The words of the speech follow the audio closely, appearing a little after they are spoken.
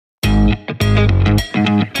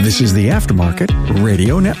This is the Aftermarket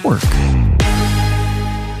Radio Network.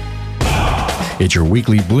 It's your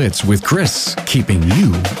weekly blitz with Chris, keeping you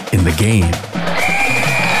in the game.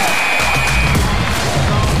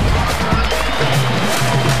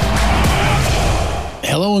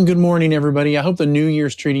 Hello and good morning, everybody. I hope the new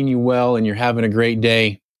year's treating you well and you're having a great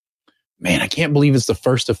day. Man, I can't believe it's the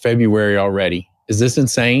 1st of February already. Is this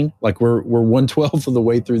insane? Like we're 1/12 of the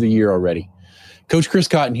way through the year already. Coach Chris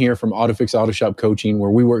Cotton here from AutoFix Auto Shop Coaching,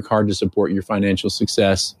 where we work hard to support your financial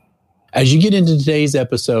success. As you get into today's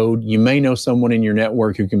episode, you may know someone in your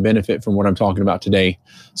network who can benefit from what I'm talking about today.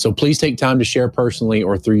 So please take time to share personally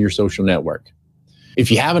or through your social network.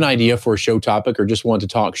 If you have an idea for a show topic or just want to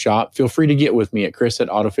talk shop, feel free to get with me at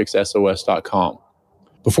chris@autofixsos.com.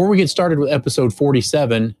 Before we get started with episode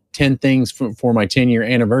 47, 10 things for my 10-year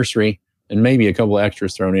anniversary, and maybe a couple of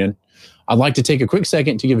extras thrown in, I'd like to take a quick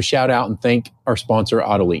second to give a shout out and thank our sponsor,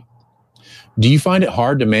 Autoleap. Do you find it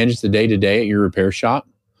hard to manage the day-to-day at your repair shop?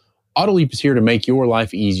 Autoleap is here to make your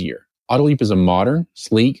life easier. Autoleap is a modern,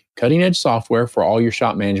 sleek, cutting-edge software for all your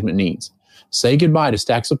shop management needs. Say goodbye to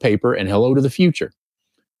stacks of paper and hello to the future.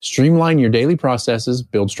 Streamline your daily processes,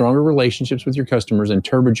 build stronger relationships with your customers, and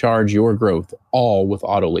turbocharge your growth, all with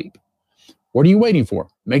Autoleap. What are you waiting for?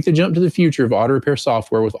 Make the jump to the future of auto repair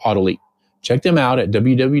software with Autoleap. Check them out at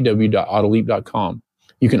www.autoleap.com.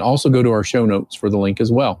 You can also go to our show notes for the link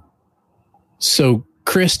as well. So,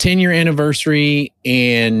 Chris, 10-year anniversary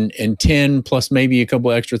and 10 plus maybe a couple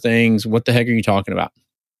extra things. What the heck are you talking about?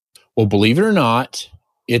 Well, believe it or not,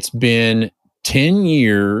 it's been 10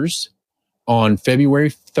 years on February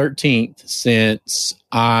 13th since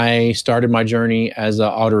I started my journey as an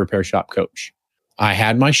auto repair shop coach. I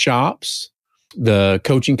had my shops. The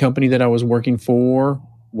coaching company that I was working for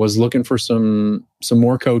was looking for some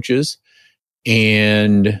more coaches,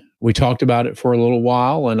 and we talked about it for a little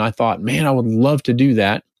while, and I thought, man, I would love to do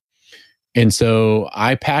that. And so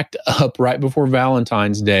I packed up right before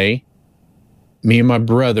Valentine's Day. Me and my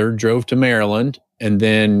brother drove to Maryland and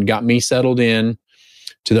then got me settled in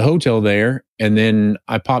to the hotel there, and then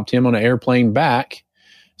I popped him on an airplane back.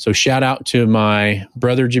 So shout out to my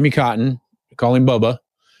brother, Jimmy Cotton, call him Bubba.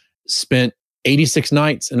 Spent 86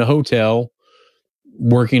 nights in a hotel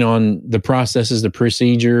working on the processes, the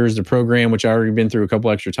procedures, the program, which I already been through a couple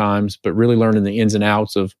extra times, but really learning the ins and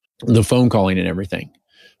outs of the phone calling and everything.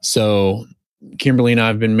 So Kimberly and I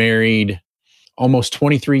have been married almost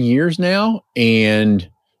 23 years now. And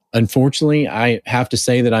unfortunately, I have to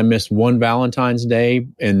say that I missed one Valentine's Day,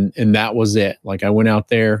 and that was it. Like I went out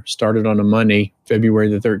there, started on a Monday, February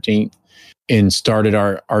the 13th, and started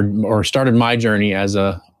started my journey as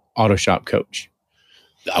a auto shop coach.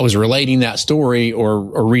 I was relating that story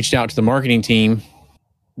or reached out to the marketing team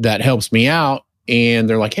that helps me out, and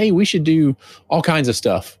they're like, hey, we should do all kinds of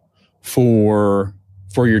stuff for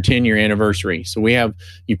your 10-year anniversary. So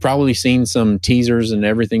you've probably seen some teasers and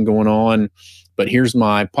everything going on, but here's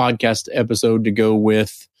my podcast episode to go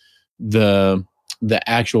with the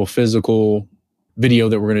actual physical video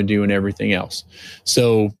that we're going to do and everything else.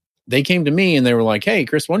 So they came to me and they were like, hey,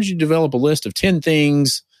 Chris, why don't you develop a list of 10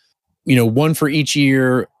 things, one for each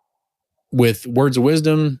year, with words of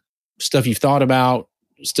wisdom, stuff you've thought about,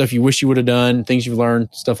 stuff you wish you would have done, things you've learned,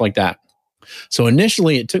 stuff like that. So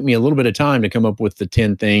initially it took me a little bit of time to come up with the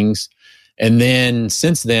 10 things. And then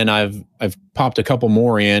since then I've popped a couple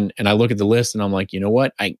more in, and I look at the list and I'm like, you know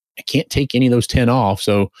what? I can't take any of those 10 off.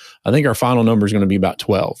 So I think our final number is going to be about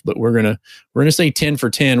 12, but we're going to say 10 for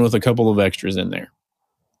 10 with a couple of extras in there.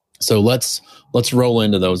 So let's roll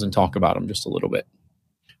into those and talk about them just a little bit.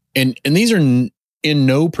 And these are in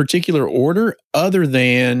no particular order other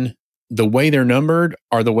than the way they're numbered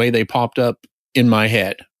are the way they popped up in my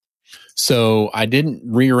head. So I didn't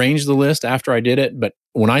rearrange the list after I did it, but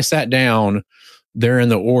when I sat down, they're in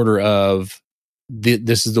the order of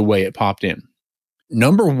this is the way it popped in.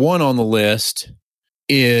 Number 1 on the list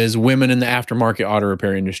is women in the aftermarket auto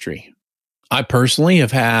repair industry. I personally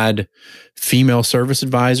have had female service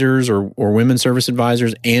advisors or women service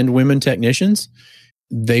advisors and women technicians.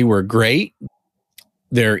 They were great.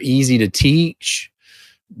 They're easy to teach.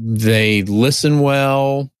 They listen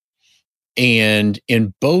well. And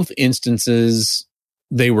in both instances,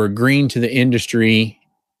 they were green to the industry,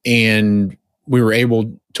 and we were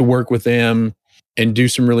able to work with them and do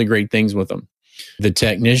some really great things with them. The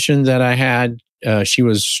technician that I had, she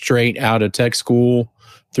was straight out of tech school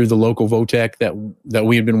through the local VOTEC that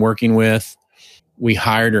we had been working with. We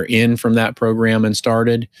hired her in from that program and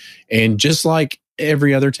started. And just like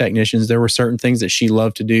every other technicians. There were certain things that she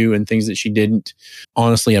loved to do and things that she didn't.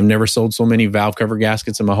 Honestly, I've never sold so many valve cover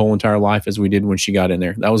gaskets in my whole entire life as we did when she got in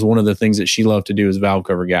there. That was one of the things that she loved to do, is valve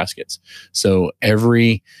cover gaskets. So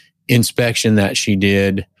every inspection that she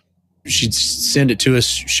did, she'd send it to us,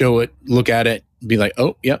 show it, look at it, be like,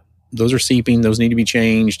 oh, yep, those are seeping. Those need to be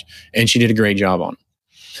changed. And she did a great job on them.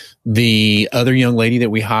 The other young lady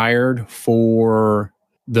that we hired for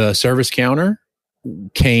the service counter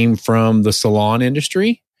came from the salon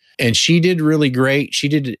industry, and she did really great. She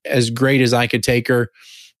did as great as I could take her.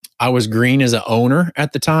 I was green as an owner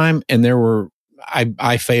at the time, and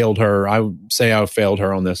I failed her. I would say I failed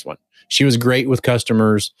her on this one. She was great with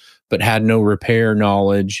customers, but had no repair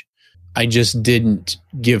knowledge. I just didn't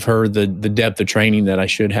give her the depth of training that I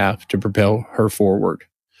should have to propel her forward.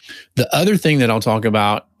 The other thing that I'll talk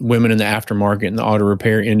about, women in the aftermarket and the auto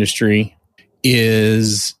repair industry,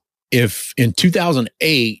 is if in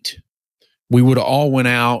 2008, we would have all went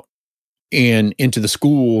out and into the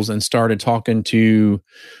schools and started talking to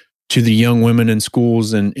the young women in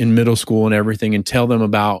schools and in middle school and everything, and tell them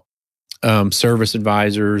about service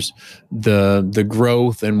advisors, the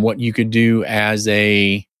growth and what you could do as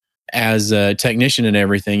a technician and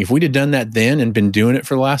everything. If we'd have done that then and been doing it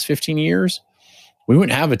for the last 15 years, we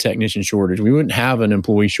wouldn't have a technician shortage. We wouldn't have an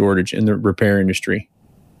employee shortage in the repair industry.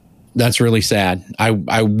 That's really sad.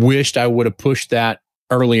 I wished I would have pushed that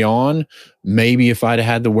early on. Maybe if I'd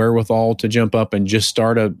had the wherewithal to jump up and just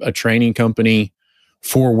start a training company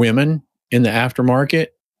for women in the aftermarket,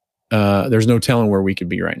 there's no telling where we could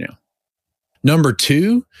be right now. Number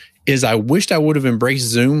 2 is I wished I would have embraced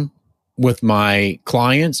Zoom with my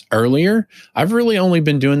clients earlier. I've really only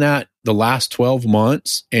been doing that the last 12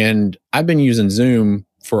 months, and I've been using Zoom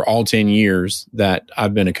for all 10 years that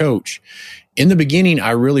I've been a coach. In the beginning,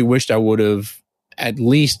 I really wished I would have at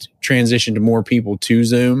least transitioned more people to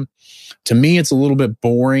Zoom. To me, it's a little bit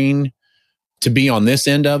boring to be on this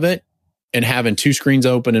end of it and having 2 screens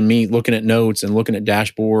open and me looking at notes and looking at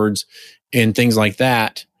dashboards and things like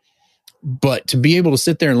that. But to be able to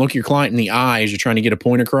sit there and look your client in the eye as you're trying to get a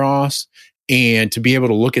point across, and to be able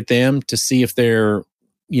to look at them to see if they're,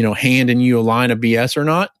 handing you a line of BS or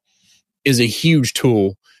not, is a huge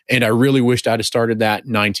tool. And I really wished I'd have started that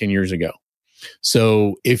 9-10 years ago.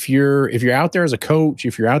 So if you're out there as a coach,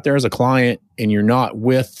 if you're out there as a client and you're not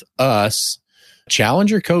with us, challenge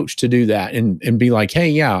your coach to do that and be like, hey,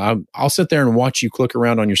 yeah, I'll sit there and watch you click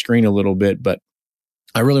around on your screen a little bit, but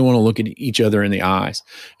I really want to look at each other in the eyes.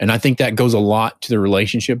 And I think that goes a lot to the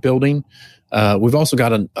relationship building. We've also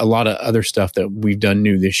got a lot of other stuff that we've done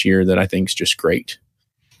new this year that I think is just great.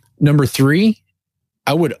 Number 3,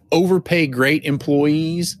 I would overpay great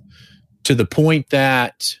employees to the point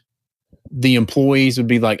that the employees would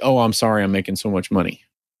be like, oh, I'm sorry, I'm making so much money.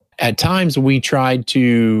 At times we tried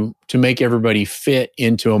to make everybody fit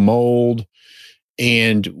into a mold,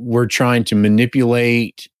 and we're trying to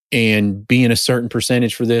manipulate and be in a certain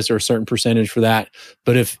percentage for this or a certain percentage for that.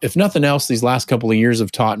 But if nothing else, these last couple of years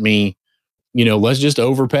have taught me, let's just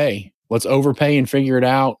overpay. Let's overpay and figure it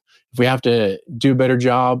out. If we have to do a better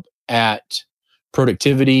job at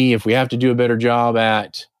productivity, if we have to do a better job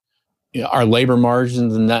at our labor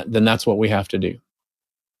margins, then that's what we have to do.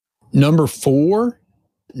 Number 4,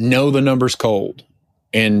 know the numbers cold.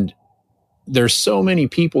 And there's so many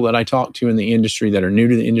people that I talk to in the industry that are new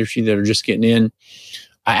to the industry that are just getting in.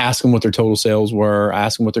 I ask them what their total sales were. I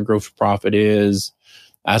ask them what their gross profit is.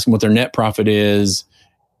 I ask them what their net profit is.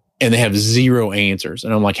 And they have 0 answers.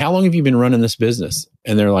 And I'm like, how long have you been running this business?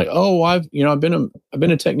 And they're like, oh, I've been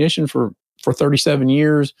a technician for 37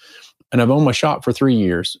 years, and I've owned my shop for 3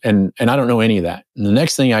 years. And I don't know any of that. And the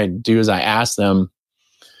next thing I do is I ask them,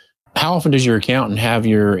 how often does your accountant have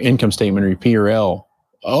your income statement or your P&L?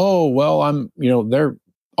 Oh, well, they're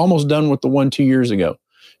almost done with the one 2 years ago.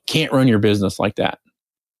 Can't run your business like that.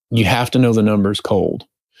 You have to know the numbers cold.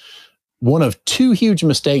 One of 2 huge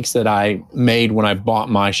mistakes that I made when I bought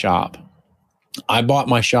my shop. I bought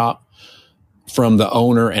my shop from the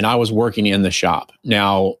owner, and I was working in the shop.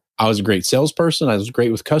 Now, I was a great salesperson. I was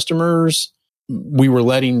great with customers. We were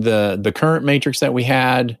letting the current matrix that we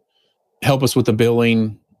had help us with the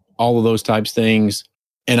billing, all of those types of things.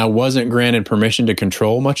 And I wasn't granted permission to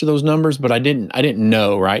control much of those numbers, but I didn't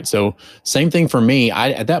know, right? So same thing for me.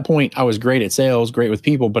 At that point, I was great at sales, great with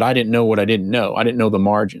people, but I didn't know what I didn't know. I didn't know the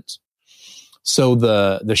margins. So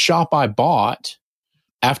the shop I bought,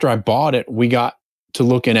 after I bought it, we got to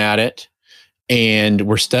looking at it, and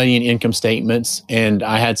we're studying income statements, and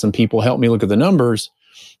I had some people help me look at the numbers.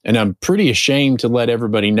 And I'm pretty ashamed to let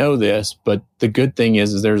everybody know this, but the good thing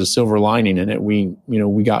is there's a silver lining in it. We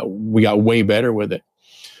got way better with it.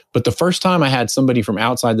 But the first time I had somebody from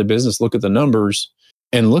outside the business look at the numbers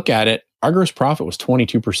and look at it, our gross profit was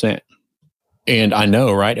 22%. And I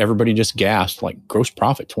know, right? Everybody just gasped, like, gross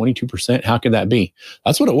profit, 22%. How could that be?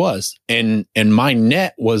 That's what it was. And my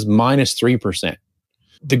net was minus 3%.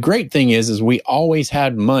 The great thing is we always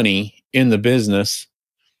had money in the business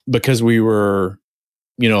because we were,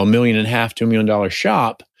 $1.5 million to $2 million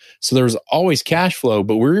shop. So there was always cash flow,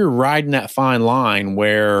 but we were riding that fine line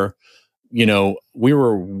where, we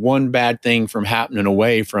were one bad thing from happening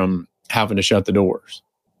away from having to shut the doors.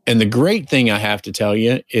 And the great thing I have to tell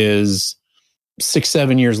you is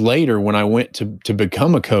 6-7 years later, when I went to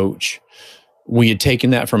become a coach, we had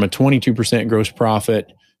taken that from a 22% gross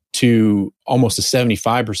profit to almost a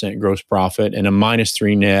 75% gross profit and a minus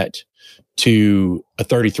 3 net to a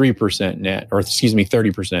 33% net,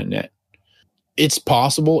 30% net. It's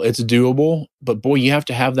possible, it's doable, but boy, you have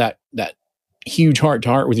to have that huge heart to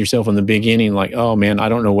heart with yourself in the beginning, like, oh man, I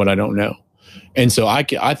don't know what I don't know. And so I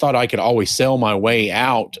thought I could always sell my way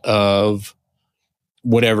out of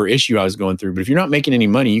whatever issue I was going through. But if you're not making any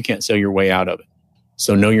money, you can't sell your way out of it.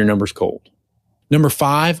 So know your numbers cold. Number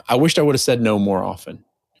 5, I wished I would have said no more often.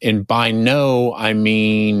 And by no, I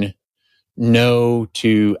mean no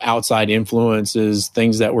to outside influences,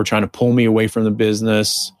 things that were trying to pull me away from the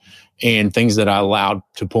business, and things that I allowed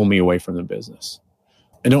to pull me away from the business.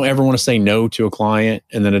 I don't ever want to say no to a client,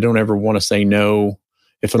 and then I don't ever want to say no,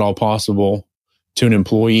 if at all possible, to an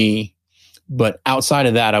employee. But outside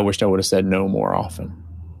of that, I wished I would have said no more often.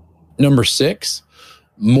 Number 6,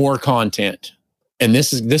 more content. And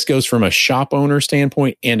this goes from a shop owner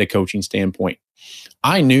standpoint and a coaching standpoint.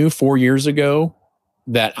 I knew 4 years ago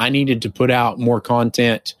that I needed to put out more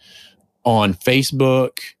content on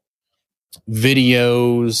Facebook,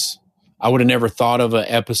 videos. I would have never thought of an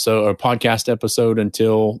episode or podcast episode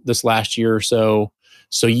until this last year or so.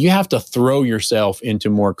 So you have to throw yourself into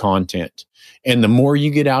more content. And the more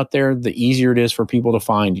you get out there, the easier it is for people to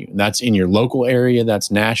find you. And that's in your local area,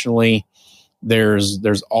 that's nationally.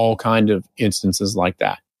 There's all kind of instances like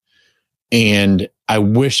that. And I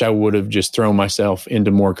wish I would have just thrown myself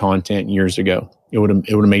into more content years ago. It would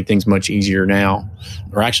have made things much easier now.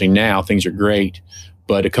 Or actually now things are great.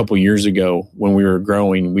 But a couple of years ago, when we were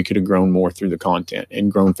growing, we could have grown more through the content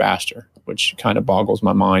and grown faster, which kind of boggles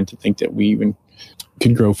my mind to think that we even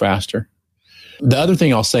could grow faster. The other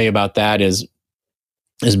thing I'll say about that is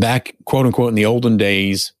back, quote unquote, in the olden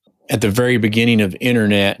days, at the very beginning of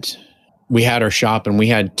internet, we had our shop and we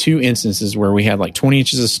had 2 instances where we had like 20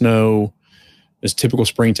 inches of snow. It's typical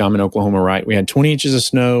springtime in Oklahoma, right? We had 20 inches of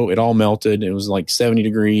snow. It all melted. It was like 70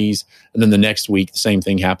 degrees. And then the next week, the same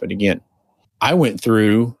thing happened again. I went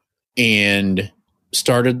through and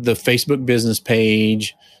started the Facebook business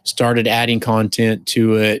page, started adding content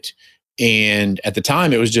to it. And at the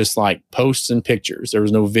time, it was just like posts and pictures. There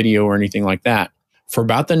was no video or anything like that. For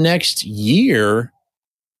about the next year,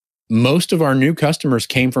 most of our new customers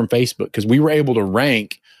came from Facebook because we were able to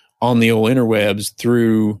rank on the old interwebs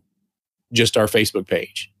through just our Facebook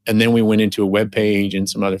page. And then we went into a web page and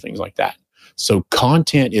some other things like that. So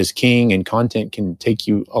content is king, and content can take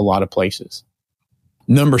you a lot of places.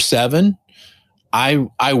 Number 7,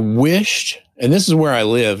 I wished, and this is where I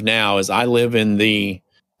live now, is I live in the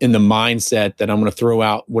mindset that I'm going to throw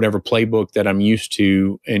out whatever playbook that I'm used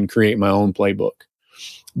to and create my own playbook.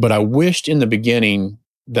 But I wished in the beginning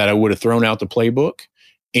that I would have thrown out the playbook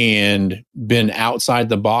and been outside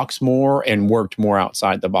the box more and worked more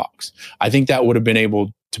outside the box. I think that would have been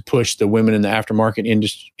able to push the women in the aftermarket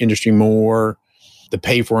industry more, the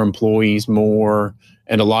pay for employees more,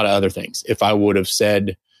 and a lot of other things. If I would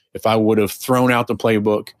have thrown out the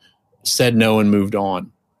playbook, said no, and moved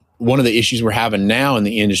on. One of the issues we're having now in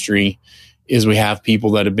the industry is we have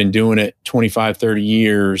people that have been doing it 25, 30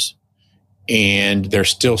 years, and they're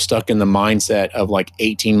still stuck in the mindset of like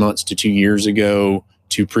 18 months to 2 years ago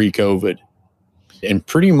to pre-COVID. And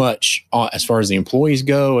pretty much as far as the employees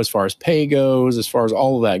go, as far as pay goes, as far as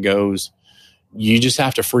all of that goes, you just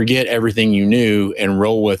have to forget everything you knew and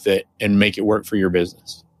roll with it and make it work for your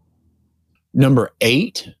business. Number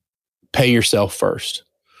 8, pay yourself first.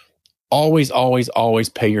 Always, always, always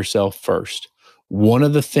pay yourself first. One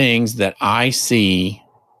of the things that I see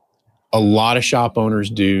a lot of shop owners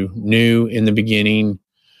do, new in the beginning,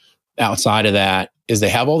 outside of that, is they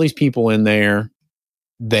have all these people in there.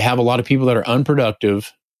 They have a lot of people that are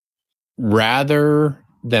unproductive. Rather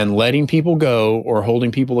than letting people go or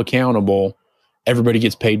holding people accountable, everybody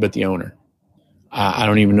gets paid but the owner. I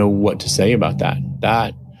don't even know what to say about that.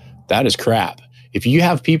 That is crap. If you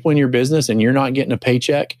have people in your business and you're not getting a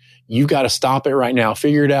paycheck, you've got to stop it right now,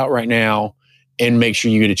 figure it out right now, and make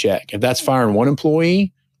sure you get a check. If that's firing one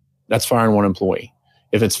employee, that's firing one employee.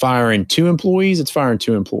 If it's firing 2 employees, it's firing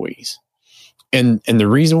 2 employees. And the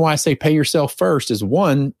reason why I say pay yourself first is,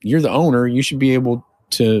 one, you're the owner. You should be able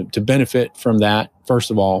to benefit from that,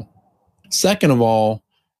 first of all. Second of all,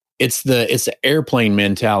 it's the airplane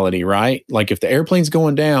mentality, right? Like if the airplane's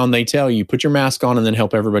going down, they tell you, put your mask on and then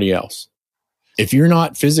help everybody else. If you're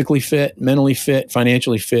not physically fit, mentally fit,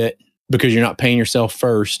 financially fit, because you're not paying yourself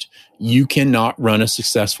first, you cannot run a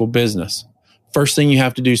successful business. First thing you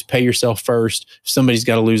have to do is pay yourself first. If somebody's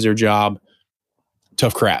got to lose their job,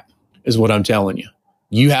 tough crap is what I'm telling you.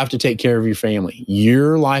 You have to take care of your family.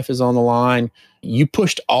 Your life is on the line. You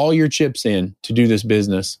pushed all your chips in to do this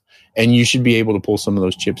business, and you should be able to pull some of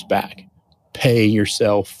those chips back. Pay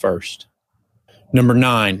yourself first. Number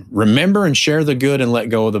 9, remember and share the good and let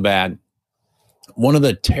go of the bad. One of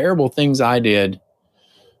the terrible things I did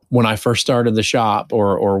when I first started the shop,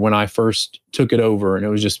 or when I first took it over, and it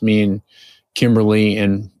was just me and Kimberly,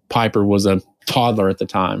 and Piper was a toddler at the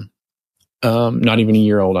time. Not even a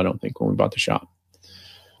year old, I don't think, when we bought the shop.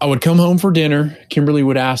 I would come home for dinner. Kimberly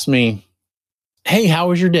would ask me, hey, how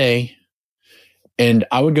was your day? And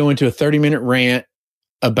I would go into a 30-minute rant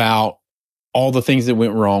about all the things that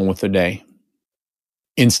went wrong with the day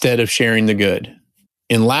instead of sharing the good.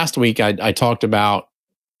 And last week, I talked about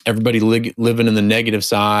everybody living in the negative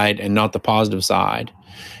side and not the positive side.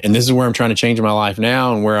 And this is where I'm trying to change my life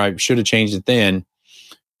now, and where I should have changed it then,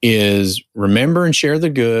 is remember and share the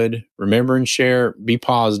good, remember and share, be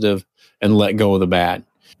positive, and let go of the bad.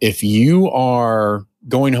 If you are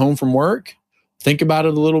going home from work, think about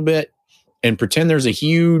it a little bit and pretend there's a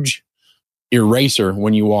huge eraser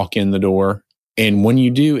when you walk in the door. And when you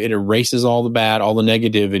do, it erases all the bad, all the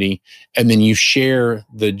negativity, and then you share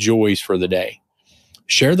the joys for the day.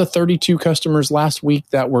 Share the 32 customers last week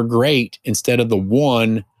that were great instead of the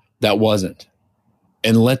one that wasn't.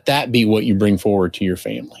 And let that be what you bring forward to your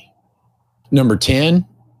family. Number 10,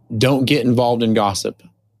 don't get involved in gossip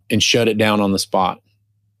and shut it down on the spot.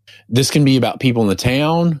 This can be about people in the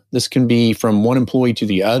town. This can be from one employee to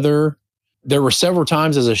the other. There were several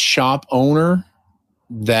times as a shop owner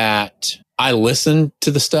that I listened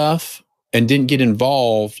to the stuff and didn't get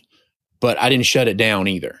involved, but I didn't shut it down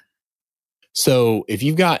either. So if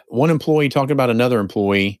you've got one employee talking about another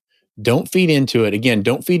employee, don't feed into it. Again,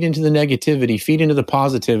 don't feed into the negativity, feed into the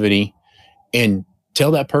positivity, and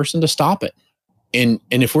tell that person to stop it. And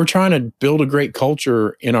if we're trying to build a great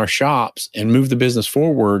culture in our shops and move the business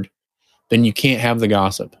forward, then you can't have the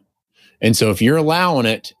gossip. And so if you're allowing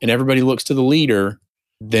it and everybody looks to the leader,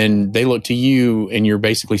 then they look to you and you're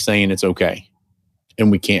basically saying it's okay.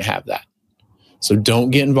 And we can't have that. So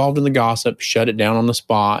don't get involved in the gossip, shut it down on the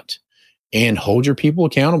spot, and hold your people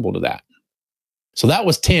accountable to that. So that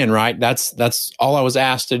was 10, right? That's all I was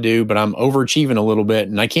asked to do, but I'm overachieving a little bit.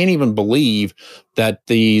 And I can't even believe that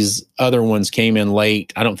these other ones came in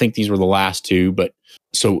late. I don't think these were the last 2, but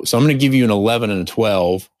so I'm going to give you an 11 and a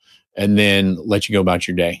 12 and then let you go about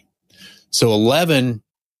your day. So 11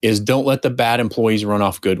 is don't let the bad employees run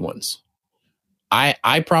off good ones.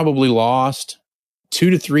 I probably lost 2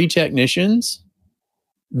 to 3 technicians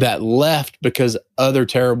that left because other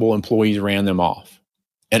terrible employees ran them off.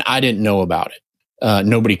 And I didn't know about it.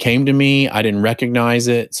 Nobody came to me. I didn't recognize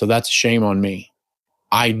it. So that's a shame on me.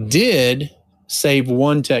 I did save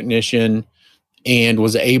one technician and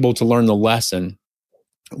was able to learn the lesson.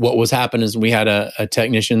 What was happening is we had a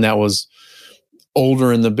technician that was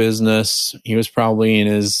older in the business. He was probably in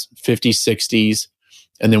his 50s, 60s.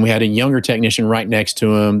 And then we had a younger technician right next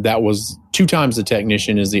to him that was 2 times the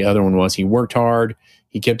technician as the other one was. He worked hard.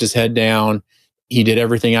 He kept his head down. He did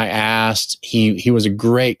everything I asked. He was a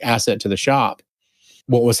great asset to the shop.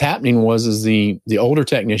 What was happening was the older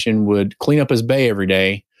technician would clean up his bay every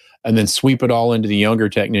day and then sweep it all into the younger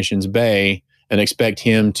technician's bay and expect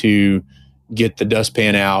him to get the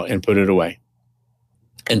dustpan out and put it away.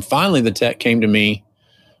 And finally, the tech came to me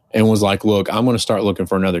and was like, look, I'm going to start looking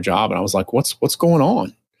for another job. And I was like, what's going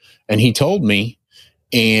on? And he told me,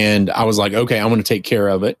 and I was like, okay, I'm going to take care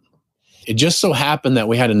of it. It just so happened that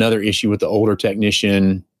we had another issue with the older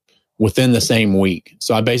technician within the same week.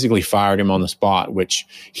 So I basically fired him on the spot, which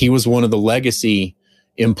he was one of the legacy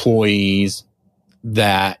employees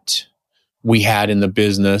that we had in the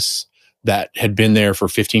business that had been there for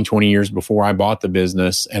 15, 20 years before I bought the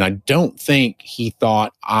business. And I don't think he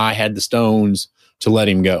thought I had the stones to let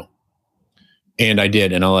him go. And I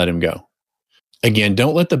did, and I let him go. Again,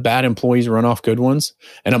 don't let the bad employees run off good ones.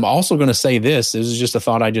 And I'm also going to say this is just a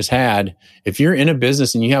thought I just had. If you're in a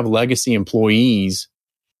business and you have legacy employees,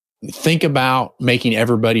 think about making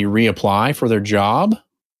everybody reapply for their job.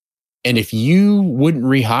 And if you wouldn't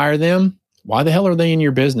rehire them, why the hell are they in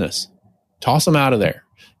your business? Toss them out of there.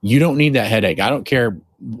 You don't need that headache. I don't care,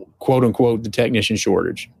 quote unquote, the technician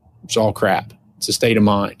shortage. It's all crap. It's a state of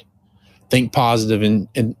mind. Think positive,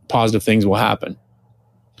 and positive things will happen.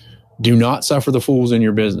 Do not suffer the fools in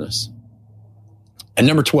your business. And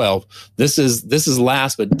number 12, this is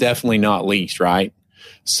last but definitely not least, right?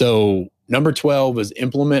 So number 12 is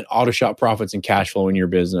implement AutoShop profits and cash flow in your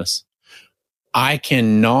business. I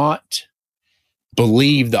cannot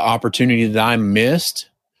believe the opportunity that I missed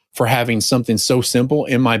for having something so simple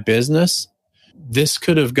in my business. This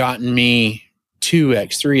could have gotten me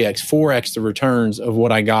 2x, 3x, 4x the returns of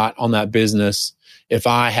what I got on that business if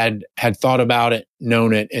I had thought about it,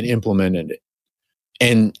 known it, and implemented it.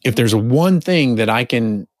 And if there's one thing that I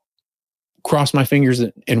can cross my fingers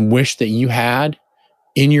and wish that you had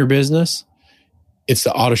in your business, it's the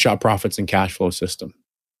AutoShop profits and cash flow system.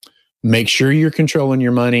 Make sure you're controlling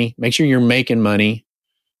your money. Make sure you're making money.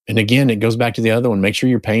 And again, it goes back to the other one. Make sure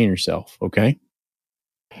you're paying yourself, okay?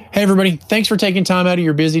 Hey, everybody. Thanks for taking time out of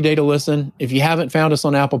your busy day to listen. If you haven't found us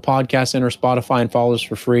on Apple Podcasts and or Spotify and follow us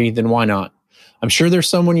for free, then why not? I'm sure there's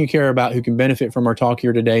someone you care about who can benefit from our talk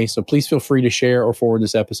here today, so please feel free to share or forward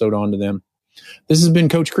this episode on to them. This has been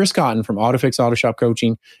Coach Chris Cotton from AutoFix Auto Shop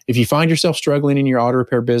Coaching. If you find yourself struggling in your auto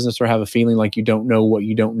repair business or have a feeling like you don't know what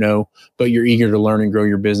you don't know, but you're eager to learn and grow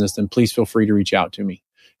your business, then please feel free to reach out to me.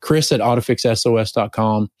 Chris at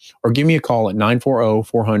AutoFixSOS.com, or give me a call at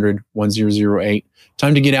 940-400-1008.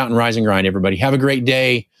 Time to get out and rise and grind, everybody. Have a great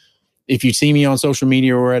day. If you see me on social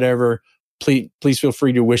media or whatever, please feel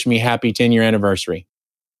free to wish me happy 10-year anniversary.